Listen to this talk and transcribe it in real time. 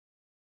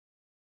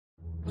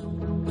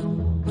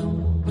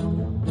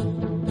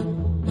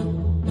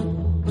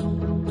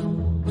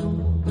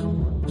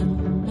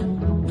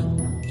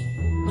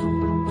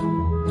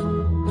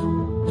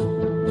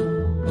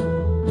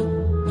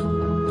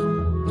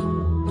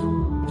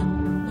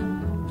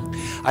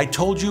I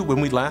told you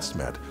when we last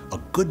met a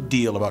good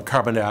deal about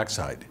carbon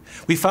dioxide.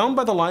 We found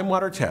by the lime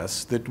water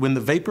test that when the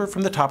vapor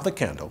from the top of the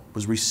candle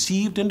was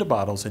received into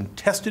bottles and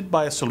tested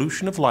by a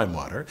solution of lime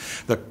water,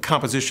 the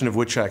composition of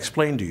which I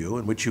explained to you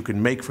and which you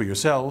can make for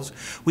yourselves,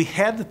 we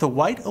had that the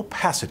white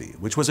opacity,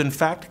 which was in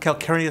fact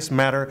calcareous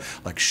matter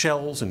like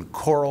shells and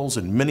corals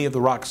and many of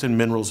the rocks and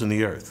minerals in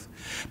the earth.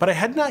 But I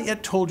had not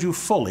yet told you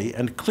fully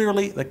and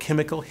clearly the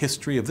chemical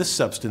history of this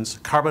substance,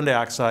 carbon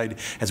dioxide,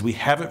 as we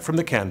have it from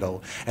the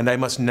candle, and I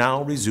must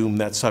now resume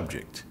that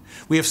subject.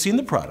 We have seen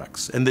the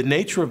products and the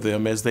nature of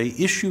them as they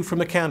issue from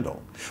the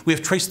candle. We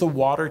have traced the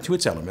water to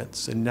its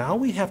elements, and now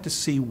we have to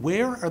see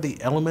where are the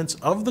elements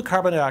of the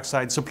carbon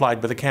dioxide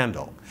supplied by the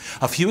candle.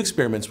 A few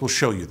experiments will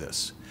show you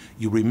this.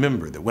 You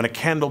remember that when a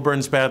candle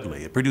burns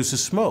badly, it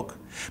produces smoke.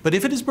 But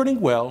if it is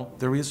burning well,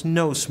 there is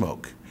no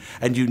smoke.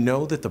 And you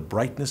know that the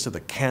brightness of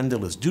the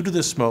candle is due to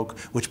the smoke,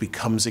 which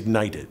becomes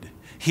ignited.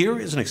 Here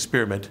is an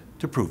experiment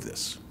to prove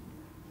this.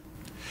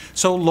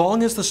 So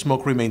long as the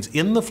smoke remains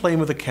in the flame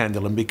of the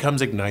candle and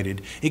becomes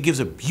ignited, it gives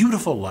a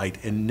beautiful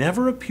light and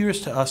never appears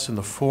to us in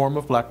the form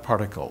of black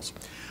particles.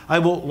 I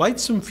will light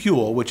some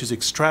fuel, which is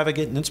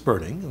extravagant in its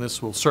burning.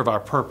 This will serve our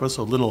purpose,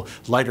 a little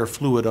lighter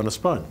fluid on a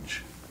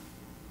sponge.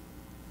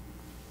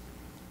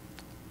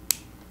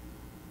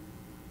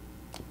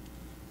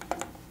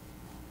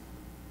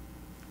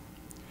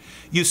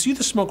 You see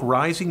the smoke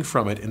rising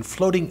from it and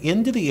floating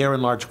into the air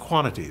in large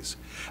quantities.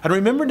 And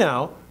remember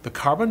now, the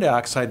carbon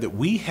dioxide that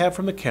we have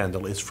from the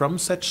candle is from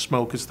such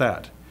smoke as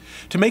that.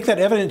 To make that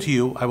evident to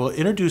you, I will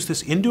introduce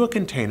this into a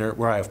container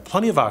where I have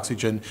plenty of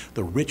oxygen,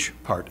 the rich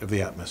part of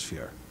the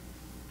atmosphere.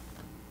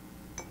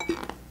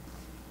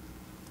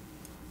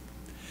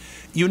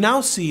 You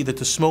now see that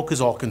the smoke is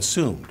all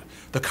consumed.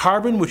 The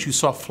carbon which you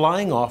saw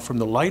flying off from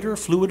the lighter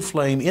fluid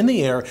flame in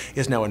the air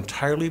is now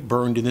entirely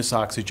burned in this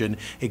oxygen,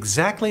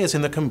 exactly as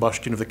in the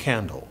combustion of the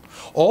candle.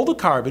 All the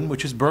carbon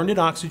which is burned in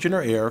oxygen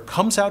or air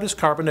comes out as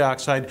carbon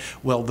dioxide,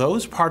 while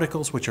those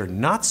particles which are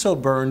not so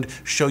burned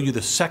show you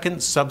the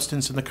second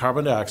substance in the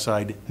carbon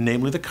dioxide,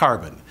 namely the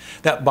carbon,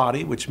 that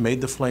body which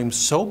made the flame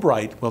so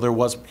bright while there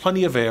was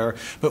plenty of air,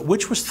 but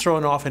which was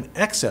thrown off in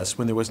excess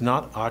when there was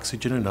not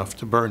oxygen enough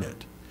to burn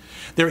it.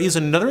 There is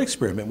another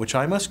experiment which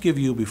I must give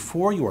you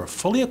before you are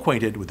fully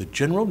acquainted with the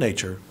general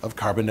nature of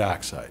carbon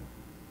dioxide.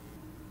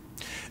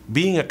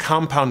 Being a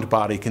compound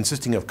body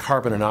consisting of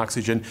carbon and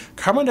oxygen,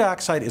 carbon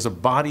dioxide is a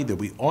body that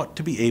we ought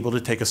to be able to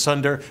take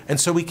asunder, and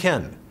so we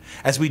can.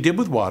 As we did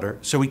with water,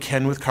 so we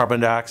can with carbon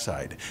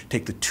dioxide,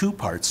 take the two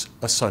parts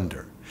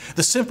asunder.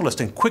 The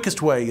simplest and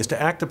quickest way is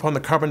to act upon the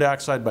carbon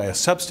dioxide by a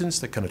substance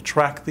that can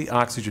attract the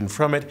oxygen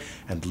from it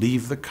and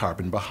leave the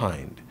carbon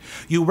behind.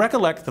 You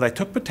recollect that I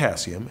took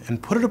potassium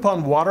and put it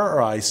upon water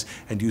or ice,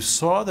 and you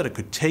saw that it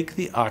could take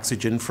the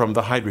oxygen from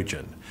the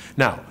hydrogen.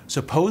 Now,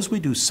 suppose we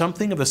do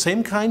something of the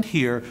same kind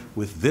here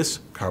with this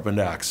carbon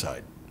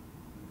dioxide.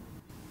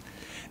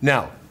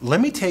 Now,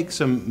 let me take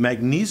some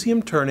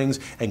magnesium turnings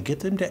and get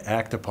them to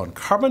act upon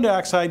carbon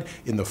dioxide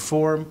in the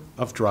form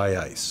of dry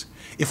ice.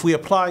 If we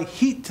apply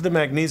heat to the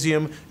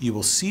magnesium, you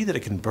will see that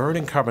it can burn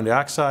in carbon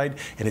dioxide,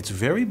 and its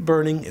very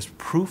burning is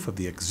proof of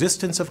the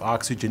existence of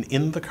oxygen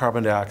in the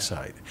carbon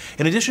dioxide.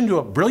 In addition to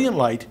a brilliant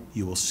light,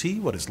 you will see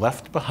what is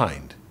left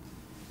behind.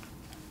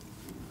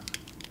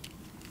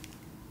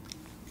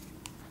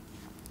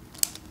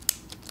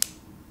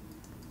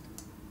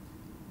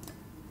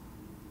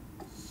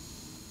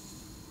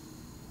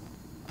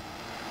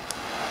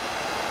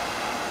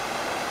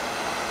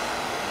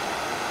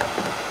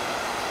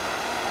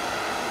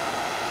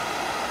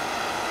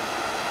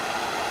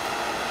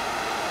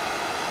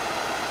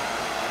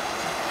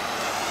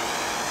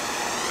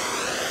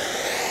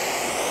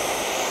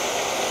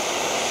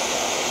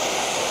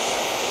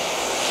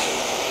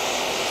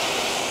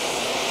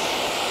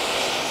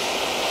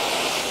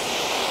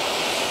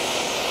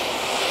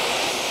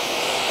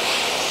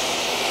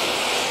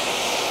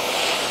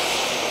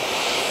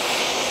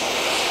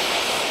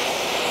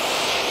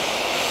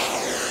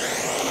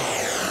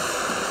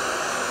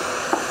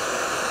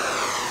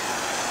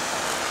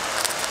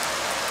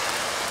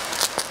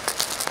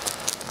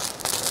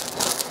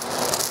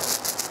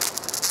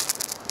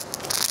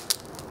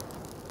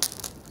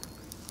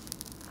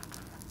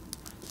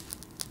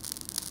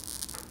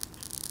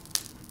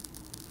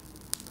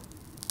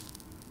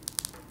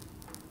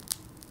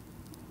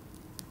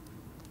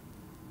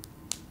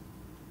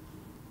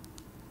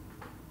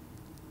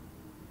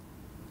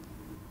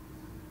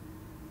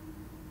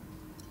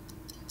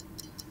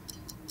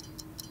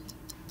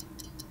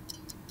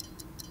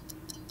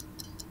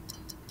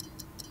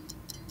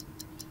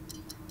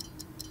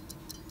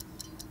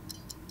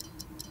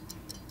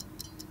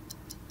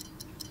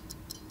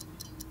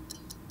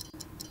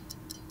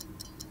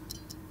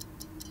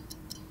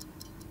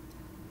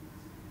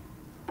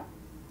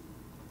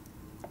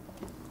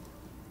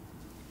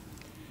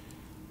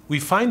 we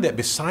find that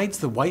besides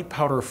the white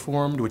powder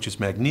formed, which is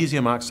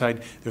magnesium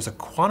oxide, there's a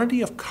quantity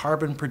of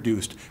carbon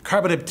produced,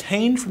 carbon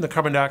obtained from the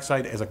carbon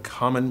dioxide as a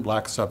common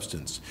black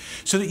substance,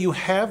 so that you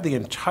have the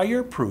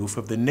entire proof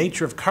of the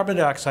nature of carbon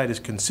dioxide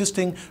as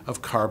consisting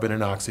of carbon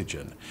and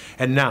oxygen.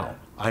 And now,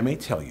 I may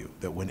tell you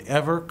that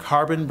whenever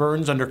carbon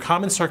burns under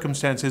common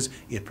circumstances,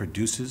 it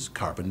produces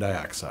carbon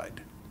dioxide.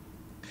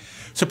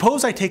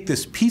 Suppose I take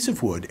this piece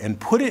of wood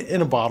and put it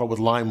in a bottle with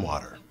lime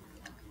water.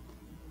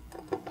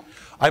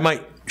 I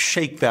might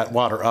shake that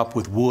water up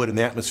with wood and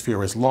the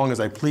atmosphere as long as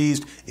I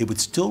pleased. It would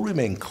still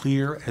remain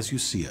clear as you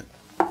see it.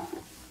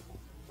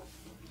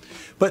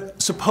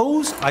 But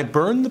suppose I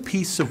burn the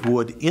piece of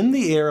wood in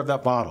the air of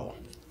that bottle.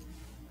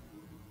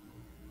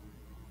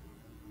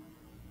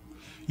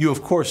 You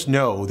of course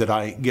know that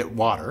I get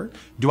water.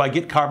 Do I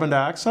get carbon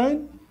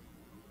dioxide?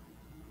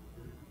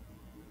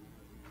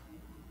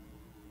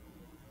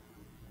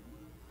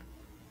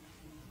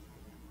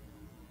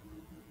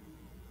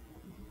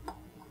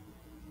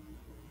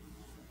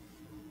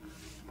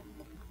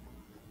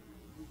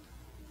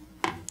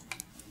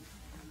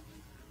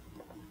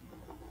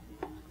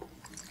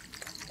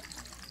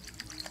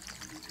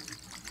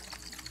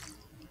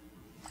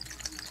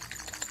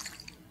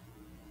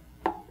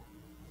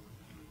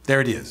 There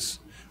it is,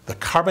 the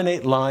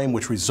carbonate lime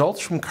which results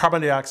from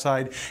carbon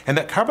dioxide, and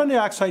that carbon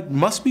dioxide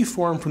must be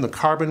formed from the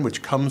carbon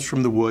which comes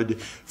from the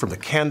wood, from the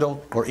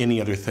candle, or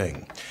any other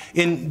thing.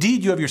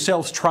 Indeed, you have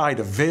yourselves tried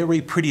a very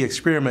pretty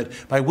experiment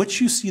by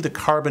which you see the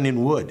carbon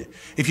in wood.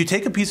 If you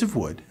take a piece of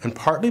wood and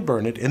partly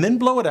burn it and then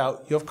blow it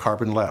out, you have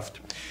carbon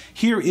left.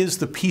 Here is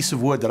the piece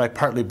of wood that I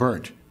partly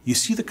burnt. You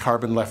see the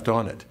carbon left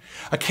on it.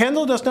 A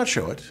candle does not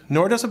show it,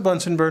 nor does a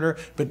Bunsen burner,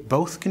 but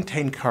both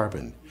contain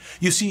carbon.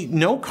 You see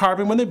no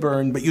carbon when they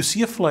burn, but you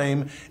see a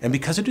flame, and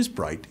because it is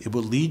bright, it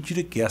will lead you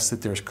to guess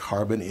that there's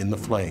carbon in the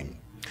flame.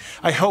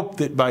 I hope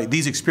that by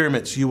these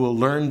experiments you will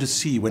learn to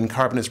see when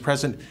carbon is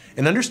present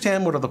and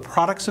understand what are the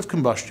products of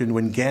combustion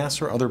when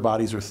gas or other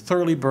bodies are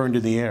thoroughly burned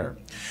in the air.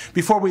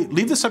 Before we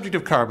leave the subject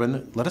of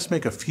carbon, let us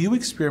make a few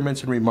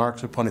experiments and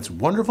remarks upon its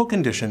wonderful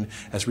condition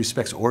as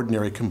respects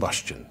ordinary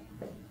combustion.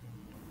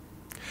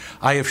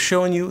 I have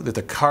shown you that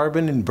the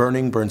carbon in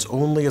burning burns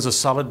only as a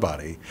solid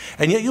body,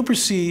 and yet you'll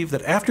perceive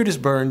that after it is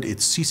burned,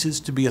 it ceases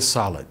to be a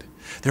solid.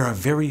 There are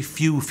very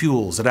few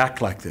fuels that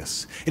act like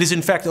this. It is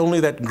in fact only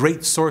that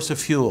great source of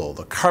fuel,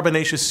 the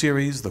carbonaceous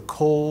series, the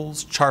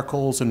coals,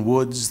 charcoals, and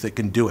woods that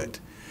can do it.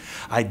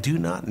 I do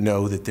not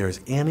know that there is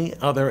any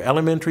other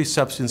elementary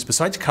substance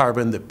besides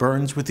carbon that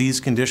burns with these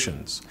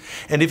conditions.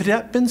 And if it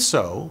had been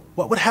so,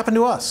 what would happen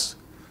to us?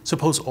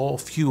 Suppose all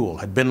fuel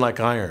had been like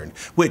iron,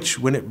 which,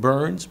 when it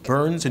burns,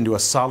 burns into a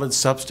solid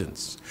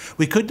substance.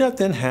 We could not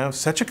then have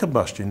such a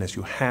combustion as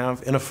you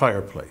have in a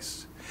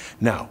fireplace.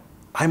 Now,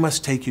 I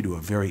must take you to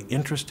a very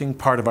interesting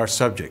part of our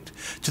subject,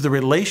 to the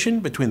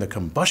relation between the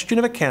combustion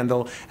of a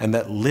candle and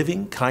that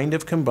living kind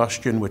of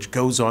combustion which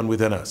goes on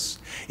within us.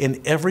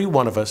 In every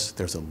one of us,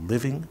 there's a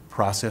living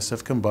process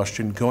of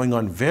combustion going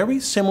on very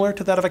similar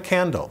to that of a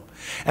candle.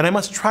 And I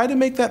must try to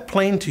make that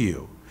plain to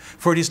you.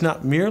 For it is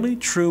not merely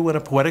true in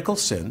a poetical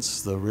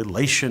sense, the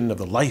relation of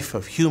the life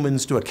of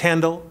humans to a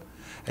candle,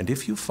 and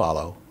if you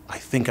follow, I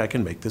think I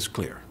can make this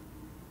clear.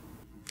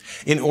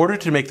 In order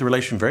to make the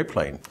relation very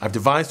plain, I've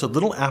devised a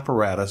little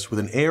apparatus with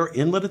an air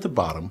inlet at the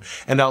bottom,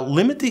 and I'll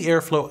limit the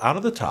airflow out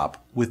of the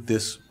top with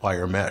this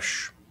wire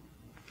mesh.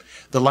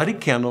 The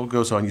lighted candle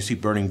goes on, you see,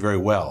 burning very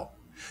well.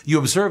 You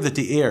observe that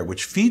the air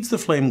which feeds the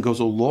flame goes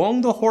along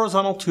the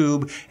horizontal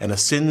tube and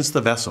ascends the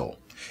vessel.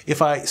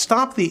 If I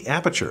stop the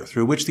aperture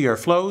through which the air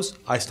flows,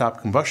 I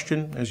stop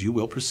combustion, as you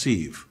will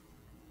perceive.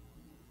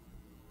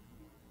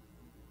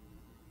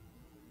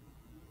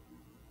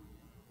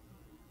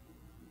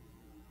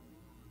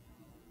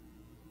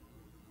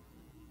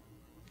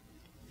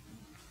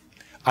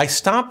 I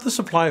stop the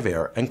supply of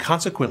air, and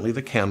consequently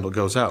the candle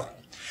goes out.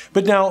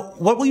 But now,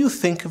 what will you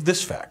think of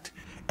this fact?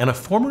 In a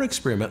former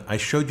experiment, I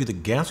showed you the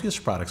gaseous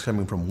products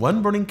coming from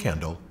one burning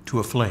candle to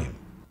a flame.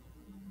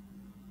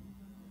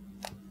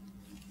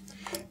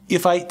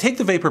 If I take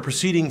the vapor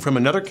proceeding from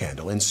another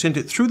candle and send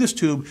it through this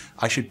tube,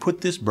 I should put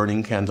this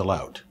burning candle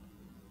out.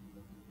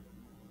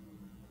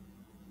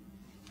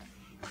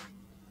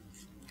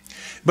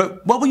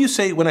 But what will you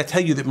say when I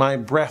tell you that my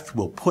breath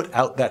will put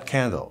out that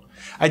candle?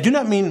 I do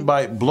not mean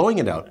by blowing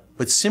it out,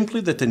 but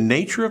simply that the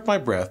nature of my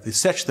breath is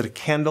such that a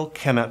candle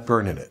cannot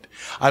burn in it.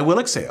 I will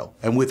exhale,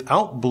 and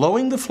without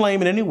blowing the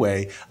flame in any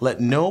way, let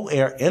no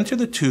air enter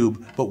the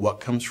tube but what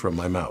comes from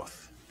my mouth.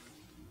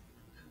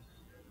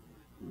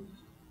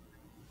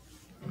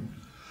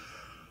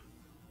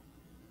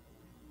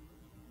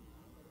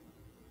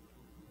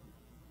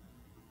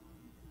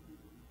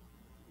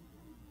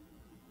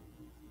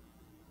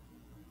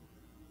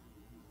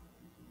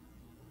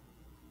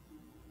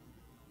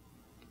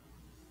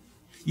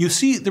 You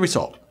see the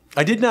result.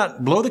 I did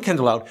not blow the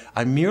candle out,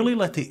 I merely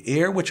let the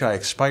air which I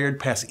expired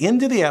pass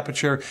into the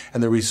aperture,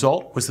 and the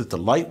result was that the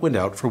light went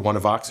out for want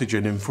of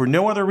oxygen and for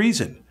no other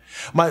reason.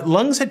 My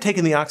lungs had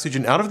taken the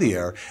oxygen out of the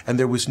air, and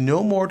there was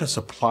no more to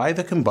supply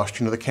the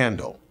combustion of the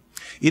candle.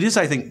 It is,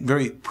 I think,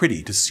 very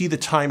pretty to see the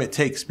time it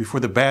takes before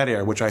the bad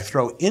air which I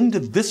throw into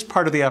this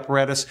part of the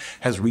apparatus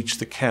has reached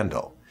the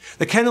candle.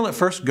 The candle at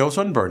first goes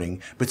on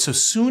burning, but so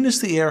soon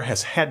as the air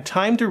has had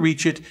time to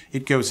reach it,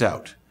 it goes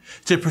out.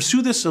 To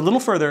pursue this a little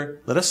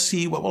further, let us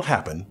see what will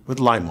happen with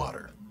lime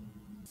water.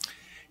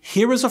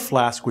 Here is a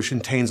flask which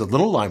contains a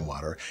little lime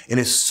water and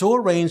is so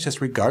arranged as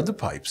regard the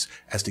pipes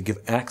as to give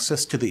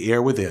access to the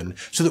air within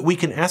so that we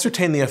can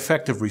ascertain the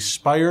effect of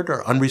respired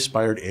or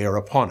unrespired air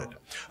upon it.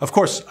 Of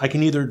course, I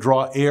can either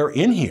draw air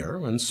in here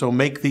and so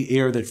make the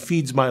air that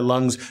feeds my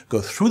lungs go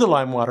through the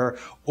lime water,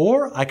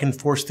 or I can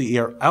force the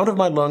air out of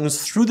my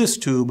lungs through this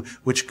tube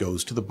which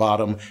goes to the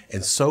bottom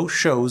and so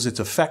shows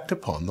its effect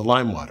upon the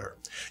lime water.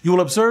 You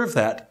will observe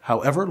that,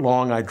 however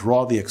long I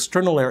draw the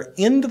external air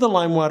into the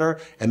lime water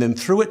and then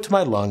through it to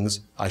my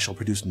lungs, I shall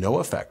produce no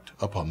effect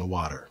upon the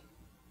water.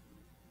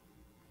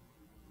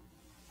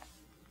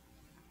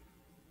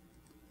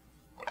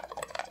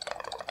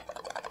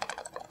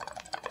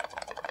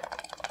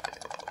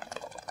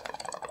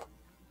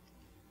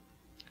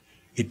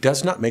 It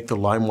does not make the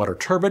lime water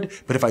turbid,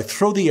 but if I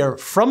throw the air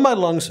from my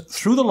lungs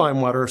through the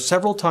lime water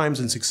several times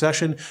in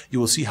succession, you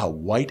will see how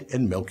white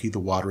and milky the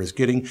water is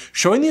getting,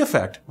 showing the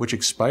effect which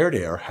expired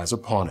air has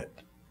upon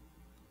it.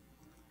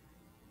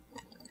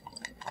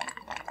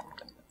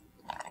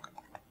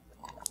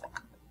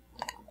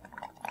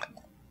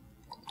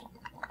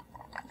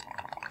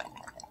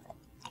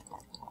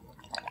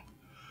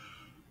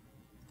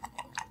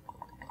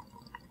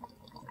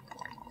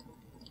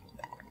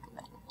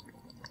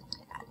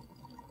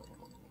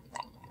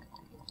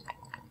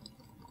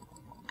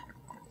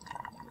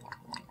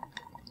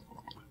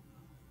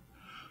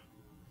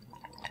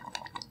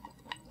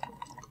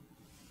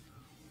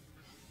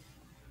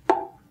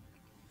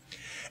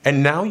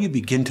 And now you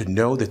begin to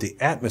know that the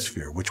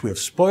atmosphere, which we have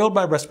spoiled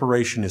by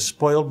respiration, is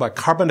spoiled by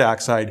carbon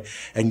dioxide,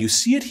 and you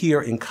see it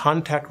here in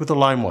contact with the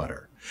lime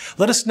water.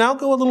 Let us now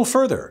go a little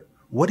further.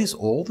 What is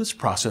all this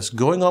process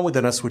going on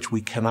within us which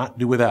we cannot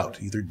do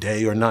without, either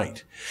day or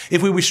night?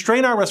 If we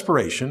restrain our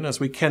respiration, as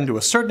we can to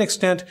a certain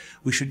extent,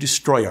 we should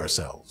destroy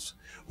ourselves.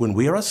 When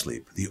we are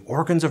asleep, the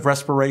organs of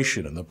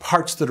respiration and the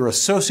parts that are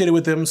associated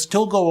with them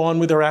still go on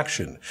with their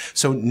action.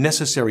 So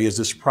necessary is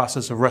this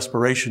process of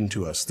respiration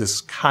to us,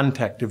 this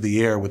contact of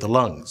the air with the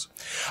lungs.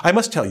 I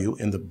must tell you,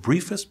 in the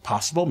briefest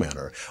possible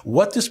manner,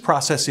 what this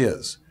process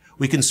is.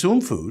 We consume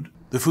food.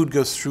 The food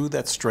goes through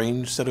that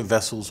strange set of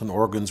vessels and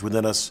organs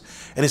within us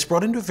and is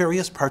brought into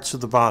various parts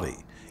of the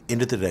body,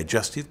 into the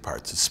digestive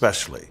parts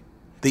especially.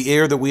 The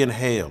air that we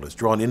inhale is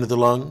drawn into the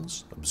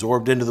lungs,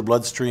 absorbed into the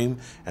bloodstream,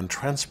 and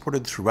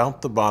transported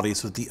throughout the body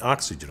so that the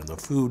oxygen and the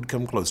food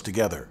come close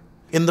together.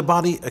 In the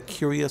body, a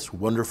curious,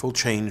 wonderful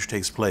change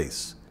takes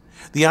place.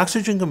 The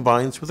oxygen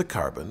combines with the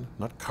carbon,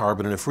 not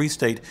carbon in a free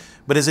state,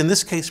 but is in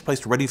this case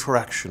placed ready for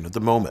action at the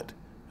moment,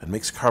 and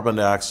makes carbon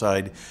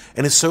dioxide,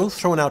 and is so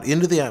thrown out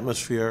into the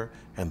atmosphere,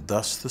 and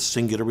thus the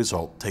singular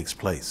result takes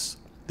place.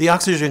 The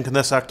oxygen can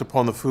thus act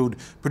upon the food,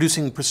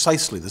 producing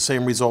precisely the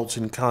same results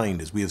in kind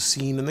as we have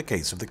seen in the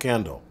case of the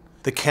candle.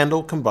 The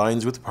candle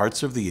combines with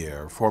parts of the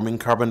air, forming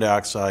carbon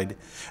dioxide,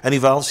 and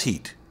evolves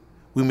heat.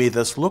 We may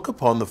thus look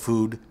upon the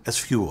food as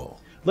fuel.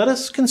 Let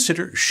us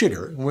consider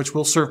sugar, which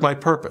will serve my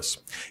purpose.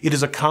 It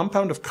is a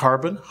compound of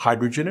carbon,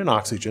 hydrogen, and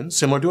oxygen,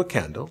 similar to a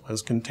candle,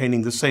 as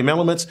containing the same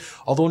elements,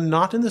 although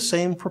not in the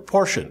same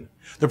proportion,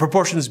 the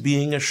proportions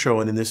being as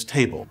shown in this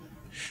table.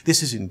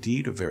 This is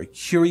indeed a very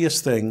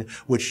curious thing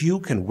which you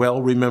can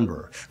well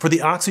remember, for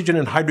the oxygen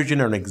and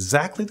hydrogen are in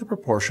exactly the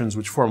proportions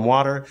which form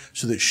water,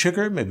 so that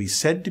sugar may be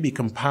said to be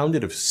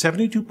compounded of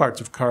 72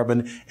 parts of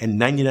carbon and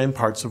 99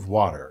 parts of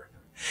water.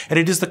 And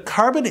it is the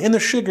carbon in the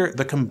sugar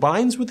that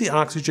combines with the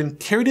oxygen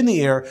carried in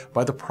the air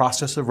by the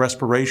process of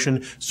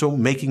respiration, so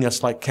making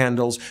us like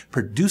candles,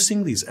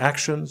 producing these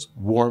actions,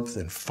 warmth,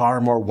 and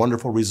far more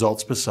wonderful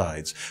results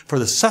besides, for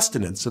the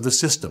sustenance of the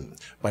system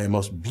by a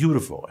most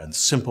beautiful and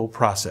simple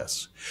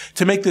process.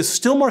 To make this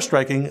still more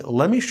striking,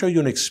 let me show you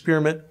an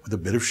experiment with a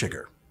bit of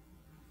sugar.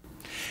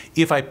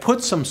 If I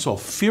put some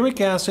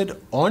sulfuric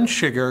acid on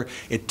sugar,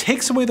 it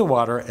takes away the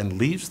water and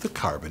leaves the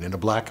carbon in a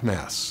black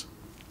mass.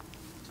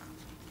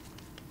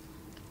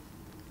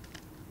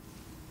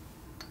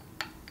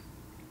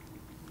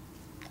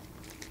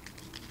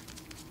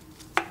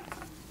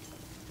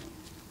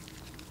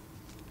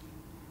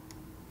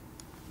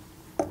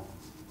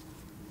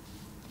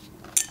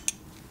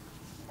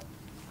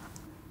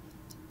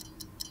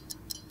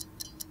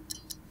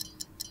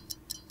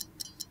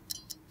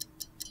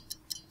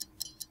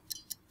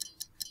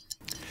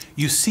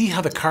 You see how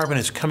the carbon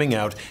is coming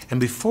out, and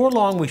before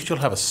long we shall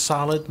have a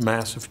solid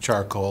mass of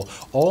charcoal,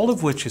 all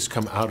of which has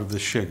come out of the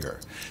sugar.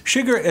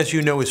 Sugar, as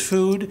you know, is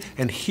food,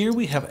 and here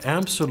we have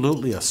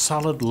absolutely a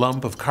solid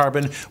lump of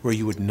carbon where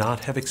you would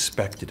not have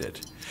expected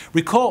it.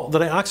 Recall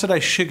that I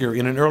oxidized sugar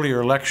in an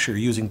earlier lecture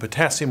using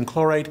potassium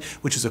chlorate,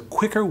 which is a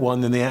quicker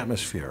one than the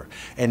atmosphere,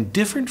 and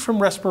different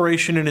from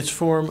respiration in its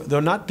form, though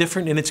not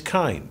different in its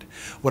kind.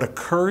 What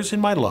occurs in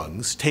my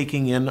lungs,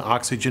 taking in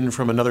oxygen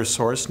from another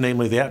source,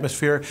 namely the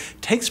atmosphere,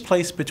 takes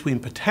place between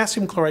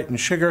potassium chlorate and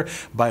sugar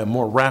by a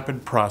more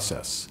rapid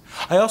process.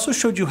 I also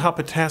showed you how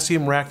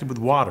potassium reacted with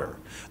water.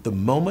 The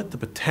moment the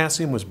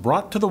potassium was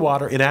brought to the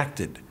water, it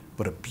acted.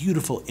 What a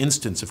beautiful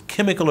instance of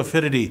chemical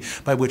affinity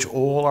by which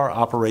all our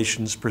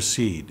operations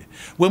proceed.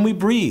 When we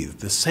breathe,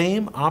 the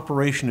same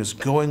operation is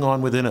going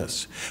on within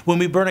us. When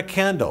we burn a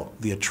candle,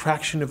 the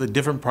attraction of the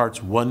different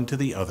parts one to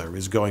the other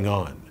is going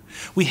on.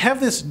 We have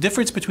this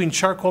difference between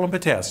charcoal and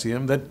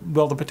potassium that,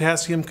 well, the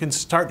potassium can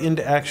start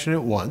into action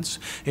at once.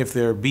 If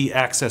there be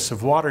access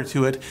of water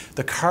to it,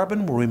 the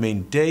carbon will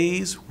remain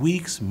days,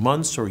 weeks,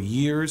 months, or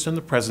years in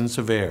the presence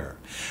of air.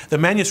 The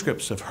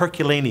manuscripts of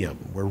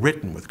Herculaneum were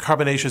written with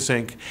carbonaceous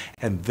ink,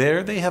 and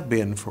there they have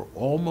been for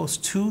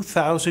almost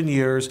 2,000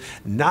 years,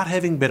 not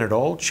having been at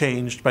all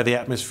changed by the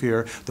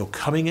atmosphere, though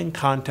coming in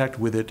contact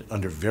with it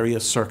under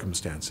various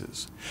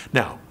circumstances.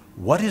 Now,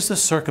 what is the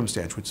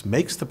circumstance which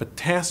makes the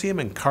potassium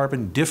and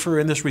carbon differ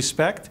in this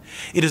respect?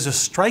 It is a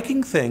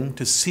striking thing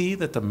to see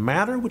that the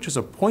matter which is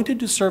appointed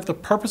to serve the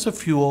purpose of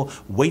fuel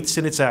waits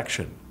in its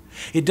action.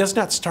 It does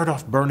not start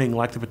off burning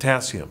like the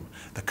potassium.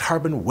 The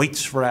carbon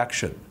waits for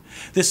action.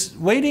 This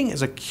waiting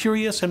is a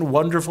curious and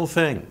wonderful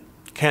thing.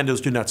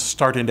 Candles do not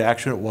start into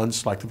action at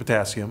once like the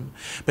potassium,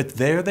 but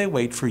there they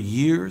wait for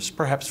years,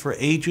 perhaps for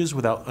ages,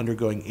 without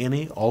undergoing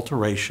any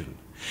alteration.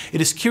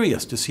 It is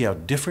curious to see how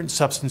different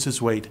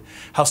substances wait,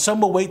 how some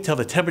will wait till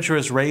the temperature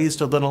is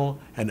raised a little,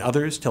 and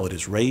others till it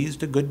is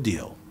raised a good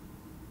deal.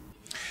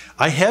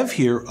 I have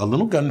here a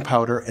little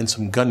gunpowder and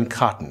some gun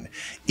cotton.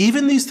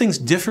 Even these things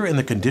differ in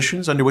the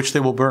conditions under which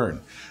they will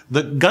burn.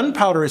 The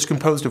gunpowder is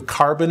composed of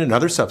carbon and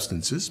other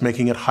substances,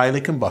 making it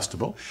highly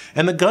combustible,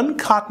 and the gun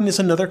cotton is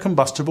another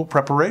combustible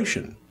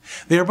preparation.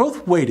 They are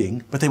both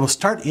waiting, but they will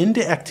start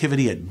into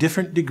activity at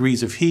different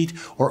degrees of heat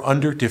or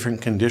under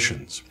different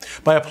conditions.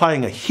 By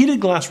applying a heated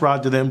glass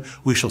rod to them,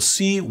 we shall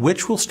see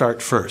which will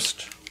start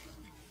first.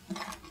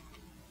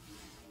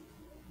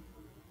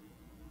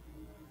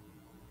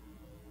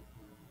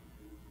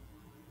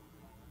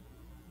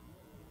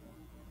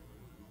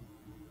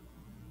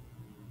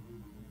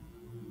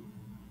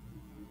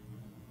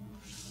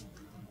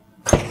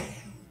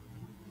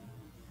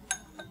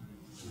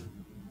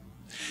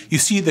 You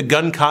see the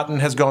gun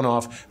cotton has gone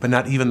off, but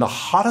not even the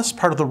hottest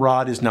part of the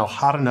rod is now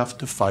hot enough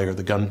to fire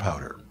the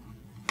gunpowder.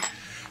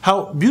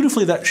 How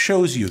beautifully that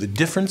shows you the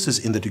differences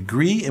in the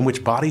degree in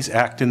which bodies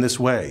act in this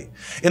way.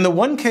 In the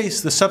one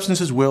case, the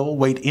substances will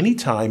wait any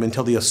time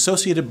until the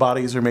associated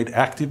bodies are made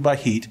active by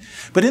heat,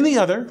 but in the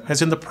other,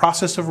 as in the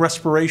process of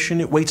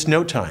respiration, it waits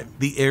no time.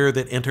 The air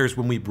that enters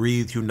when we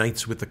breathe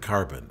unites with the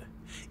carbon.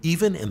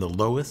 Even in the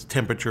lowest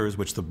temperatures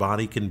which the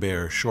body can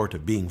bear short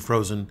of being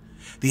frozen,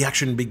 the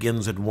action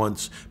begins at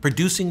once,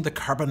 producing the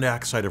carbon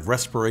dioxide of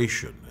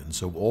respiration, and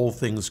so all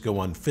things go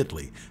on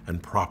fitly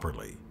and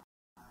properly.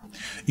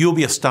 You will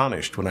be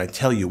astonished when I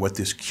tell you what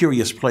this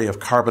curious play of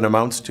carbon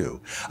amounts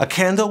to. A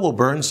candle will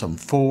burn some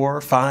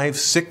 4, 5,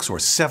 6, or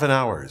 7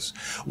 hours.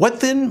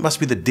 What then must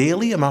be the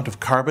daily amount of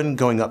carbon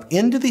going up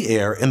into the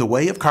air in the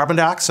way of carbon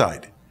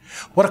dioxide?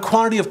 What a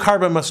quantity of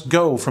carbon must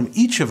go from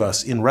each of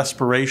us in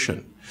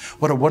respiration.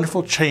 What a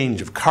wonderful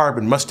change of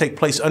carbon must take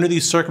place under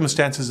these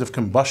circumstances of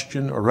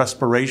combustion or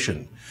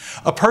respiration.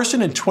 A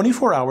person in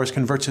 24 hours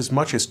converts as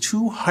much as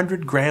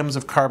 200 grams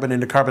of carbon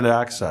into carbon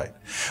dioxide.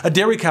 A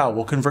dairy cow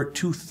will convert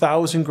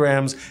 2,000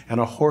 grams and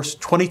a horse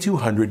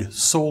 2,200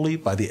 solely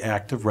by the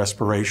act of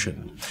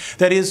respiration.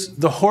 That is,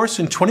 the horse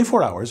in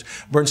 24 hours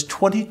burns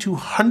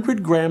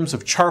 2,200 grams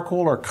of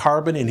charcoal or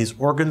carbon in his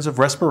organs of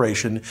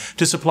respiration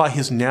to supply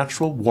his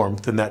natural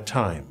warmth in that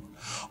time.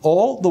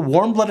 All the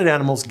warm-blooded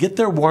animals get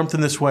their warmth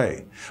in this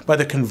way, by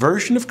the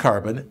conversion of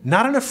carbon,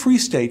 not in a free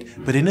state,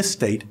 but in a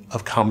state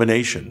of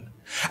combination.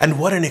 And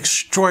what an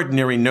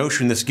extraordinary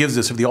notion this gives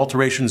us of the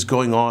alterations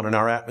going on in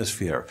our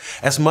atmosphere.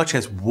 As much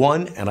as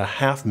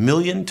 1.5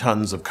 million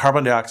tons of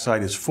carbon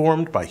dioxide is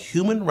formed by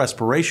human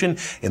respiration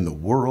in the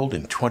world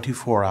in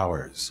 24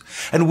 hours.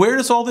 And where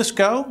does all this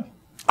go?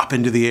 Up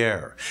into the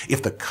air.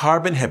 If the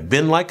carbon had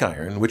been like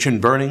iron, which in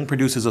burning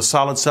produces a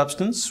solid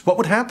substance, what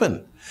would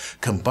happen?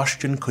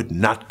 Combustion could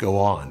not go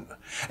on.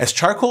 As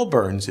charcoal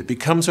burns, it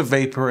becomes a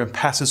vapor and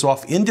passes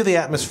off into the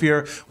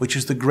atmosphere, which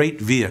is the great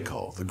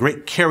vehicle, the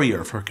great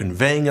carrier for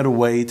conveying it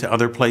away to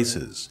other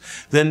places.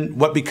 Then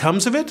what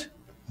becomes of it?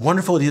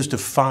 Wonderful it is to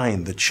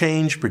find the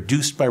change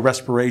produced by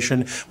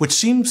respiration, which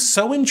seems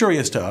so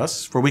injurious to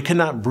us, for we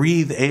cannot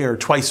breathe air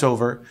twice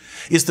over,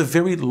 is the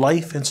very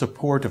life and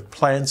support of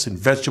plants and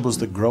vegetables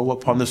that grow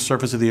upon the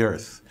surface of the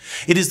earth.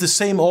 It is the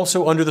same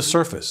also under the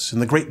surface,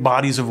 in the great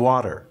bodies of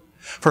water.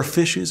 For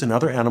fishes and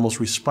other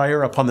animals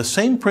respire upon the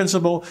same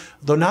principle,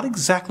 though not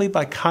exactly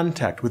by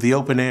contact with the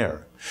open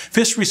air.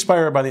 Fish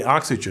respire by the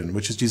oxygen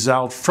which is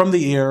dissolved from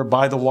the air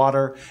by the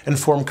water and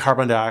form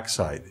carbon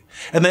dioxide.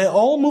 And they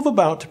all move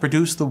about to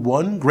produce the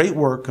one great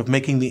work of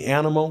making the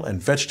animal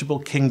and vegetable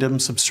kingdom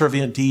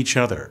subservient to each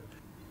other.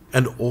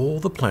 And all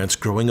the plants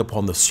growing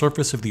upon the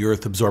surface of the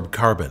earth absorb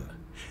carbon.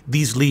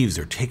 These leaves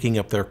are taking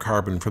up their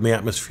carbon from the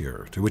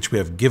atmosphere, to which we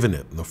have given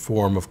it in the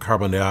form of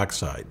carbon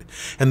dioxide,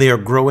 and they are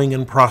growing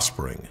and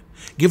prospering.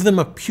 Give them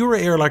a pure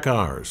air like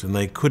ours, and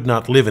they could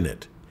not live in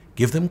it.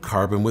 Give them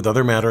carbon with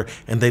other matter,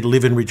 and they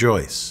live and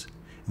rejoice.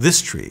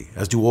 This tree,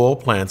 as do all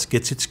plants,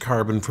 gets its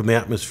carbon from the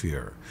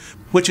atmosphere,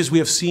 which, as we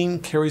have seen,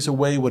 carries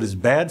away what is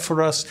bad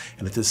for us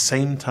and at the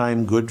same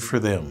time good for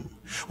them.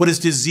 What is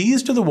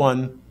disease to the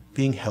one,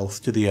 being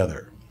health to the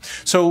other.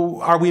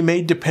 So are we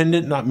made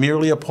dependent not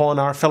merely upon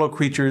our fellow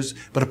creatures,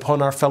 but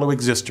upon our fellow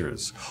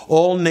existers,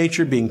 all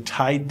nature being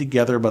tied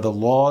together by the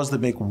laws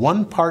that make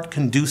one part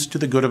conduce to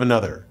the good of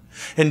another.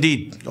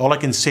 Indeed, all I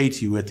can say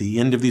to you at the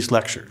end of these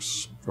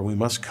lectures, for we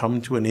must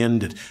come to an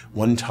end at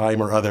one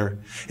time or other,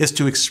 is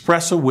to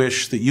express a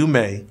wish that you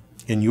may,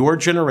 in your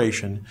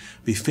generation,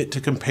 be fit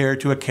to compare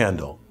to a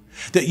candle,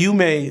 that you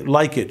may,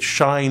 like it,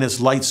 shine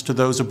as lights to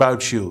those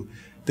about you,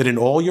 that in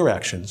all your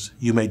actions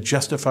you may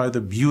justify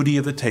the beauty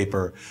of the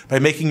taper by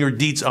making your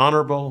deeds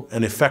honorable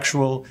and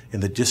effectual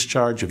in the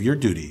discharge of your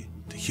duty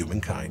to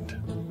humankind.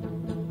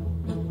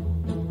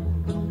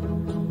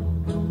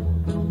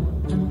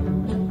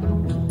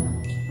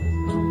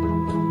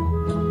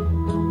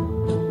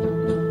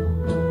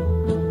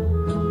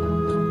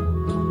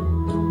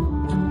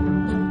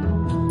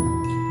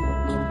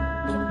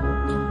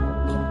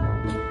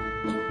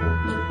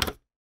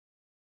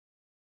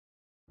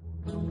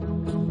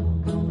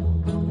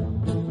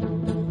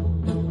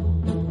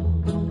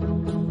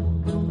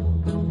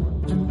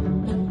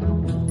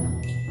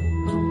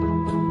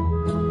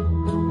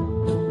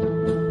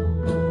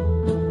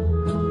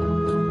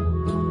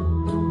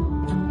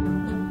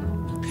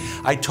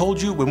 I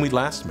told you when we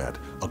last met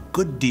a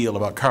good deal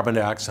about carbon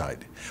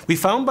dioxide. We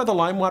found by the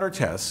lime water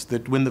test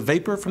that when the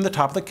vapor from the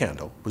top of the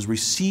candle was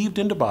received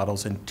into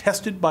bottles and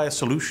tested by a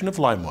solution of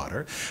lime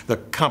water, the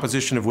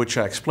composition of which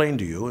I explained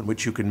to you and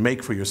which you can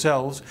make for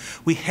yourselves,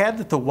 we had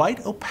that the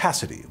white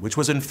opacity, which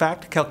was in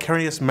fact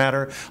calcareous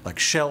matter like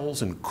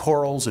shells and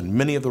corals and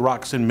many of the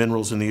rocks and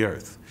minerals in the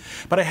earth.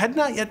 But I had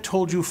not yet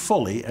told you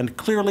fully and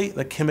clearly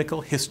the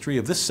chemical history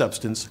of this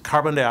substance,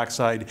 carbon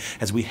dioxide,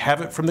 as we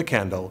have it from the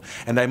candle,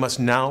 and I must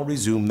now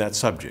resume that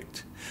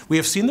subject. We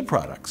have seen the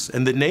products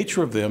and the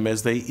nature of them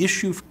as they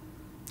issue.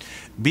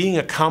 Being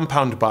a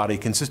compound body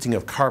consisting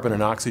of carbon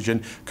and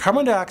oxygen,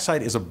 carbon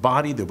dioxide is a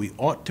body that we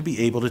ought to be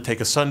able to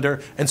take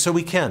asunder, and so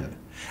we can.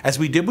 As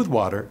we did with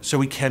water, so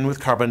we can with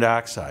carbon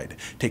dioxide,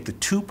 take the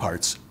two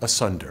parts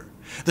asunder.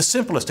 The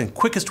simplest and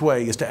quickest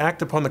way is to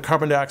act upon the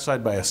carbon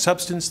dioxide by a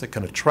substance that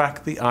can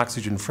attract the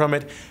oxygen from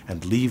it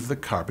and leave the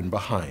carbon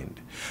behind.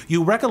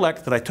 You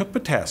recollect that I took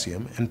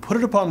potassium and put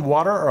it upon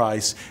water or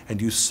ice, and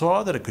you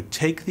saw that it could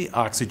take the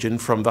oxygen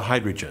from the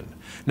hydrogen.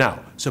 Now,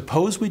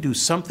 suppose we do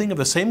something of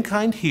the same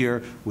kind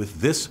here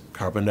with this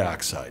carbon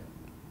dioxide.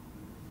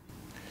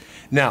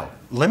 Now,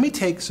 let me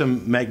take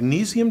some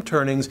magnesium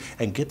turnings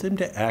and get them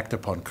to act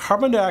upon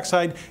carbon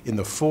dioxide in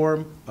the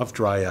form of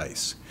dry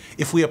ice.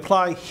 If we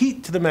apply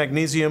heat to the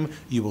magnesium,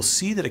 you will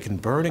see that it can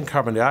burn in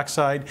carbon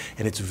dioxide,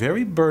 and its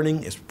very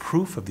burning is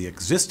proof of the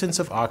existence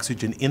of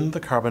oxygen in the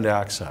carbon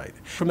dioxide.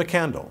 From the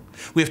candle,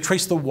 we have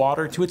traced the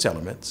water to its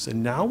elements,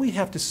 and now we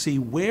have to see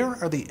where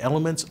are the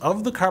elements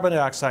of the carbon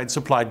dioxide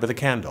supplied by the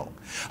candle.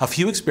 A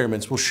few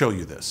experiments will show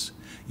you this.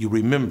 You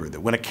remember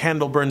that when a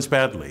candle burns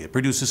badly, it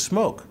produces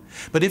smoke.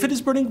 But if it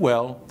is burning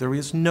well, there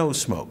is no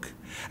smoke.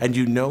 And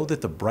you know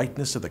that the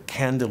brightness of the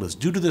candle is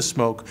due to the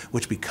smoke,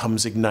 which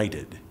becomes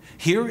ignited.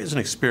 Here is an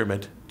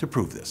experiment to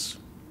prove this.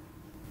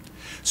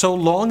 So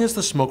long as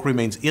the smoke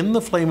remains in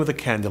the flame of the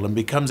candle and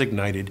becomes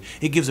ignited,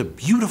 it gives a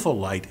beautiful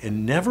light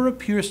and never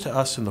appears to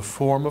us in the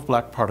form of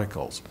black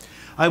particles.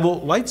 I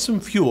will light some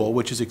fuel,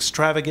 which is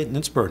extravagant in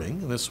its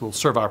burning. This will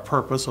serve our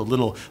purpose, a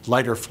little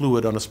lighter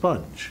fluid on a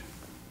sponge.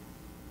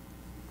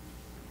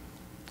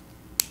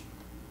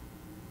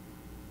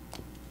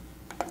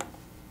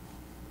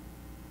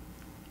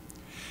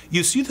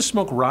 You see the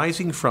smoke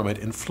rising from it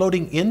and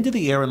floating into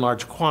the air in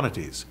large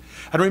quantities.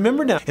 And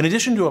remember now, in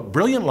addition to a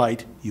brilliant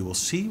light, you will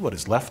see what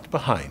is left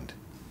behind.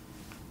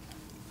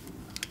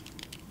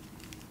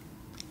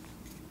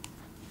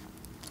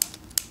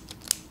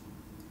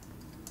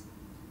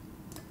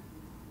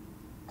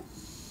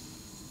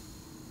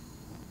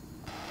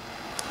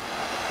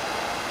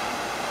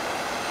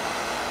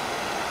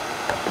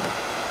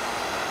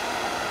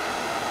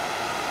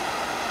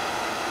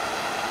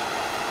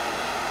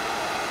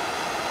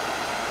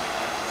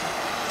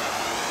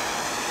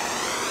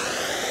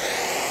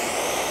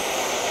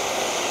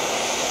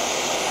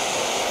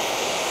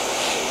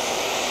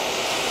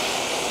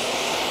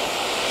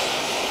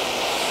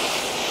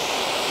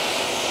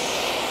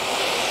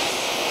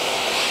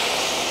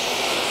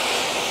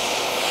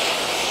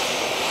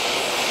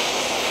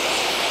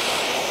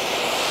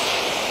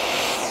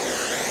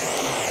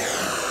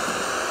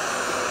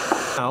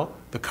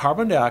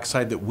 carbon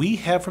dioxide that we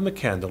have from the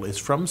candle is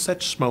from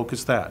such smoke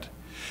as that.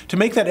 To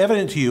make that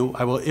evident to you,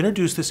 I will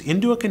introduce this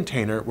into a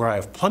container where I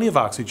have plenty of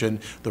oxygen,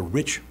 the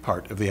rich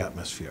part of the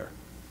atmosphere.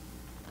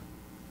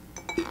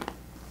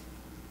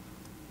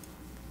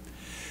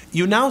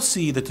 You now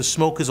see that the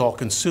smoke is all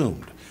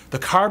consumed. The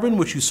carbon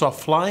which you saw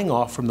flying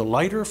off from the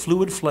lighter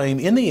fluid flame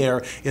in the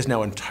air is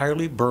now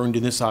entirely burned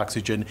in this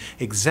oxygen,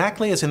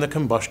 exactly as in the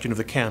combustion of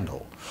the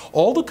candle.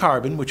 All the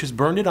carbon which is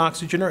burned in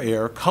oxygen or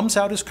air comes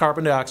out as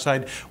carbon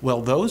dioxide,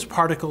 while those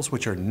particles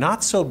which are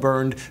not so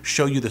burned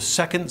show you the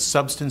second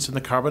substance in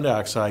the carbon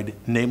dioxide,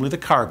 namely the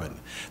carbon,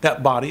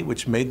 that body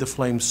which made the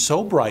flame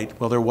so bright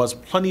while there was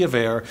plenty of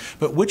air,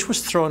 but which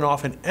was thrown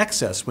off in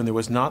excess when there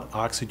was not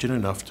oxygen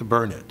enough to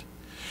burn it.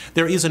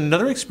 There is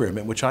another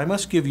experiment which I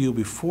must give you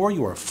before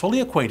you are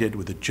fully acquainted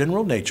with the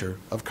general nature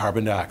of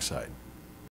carbon dioxide.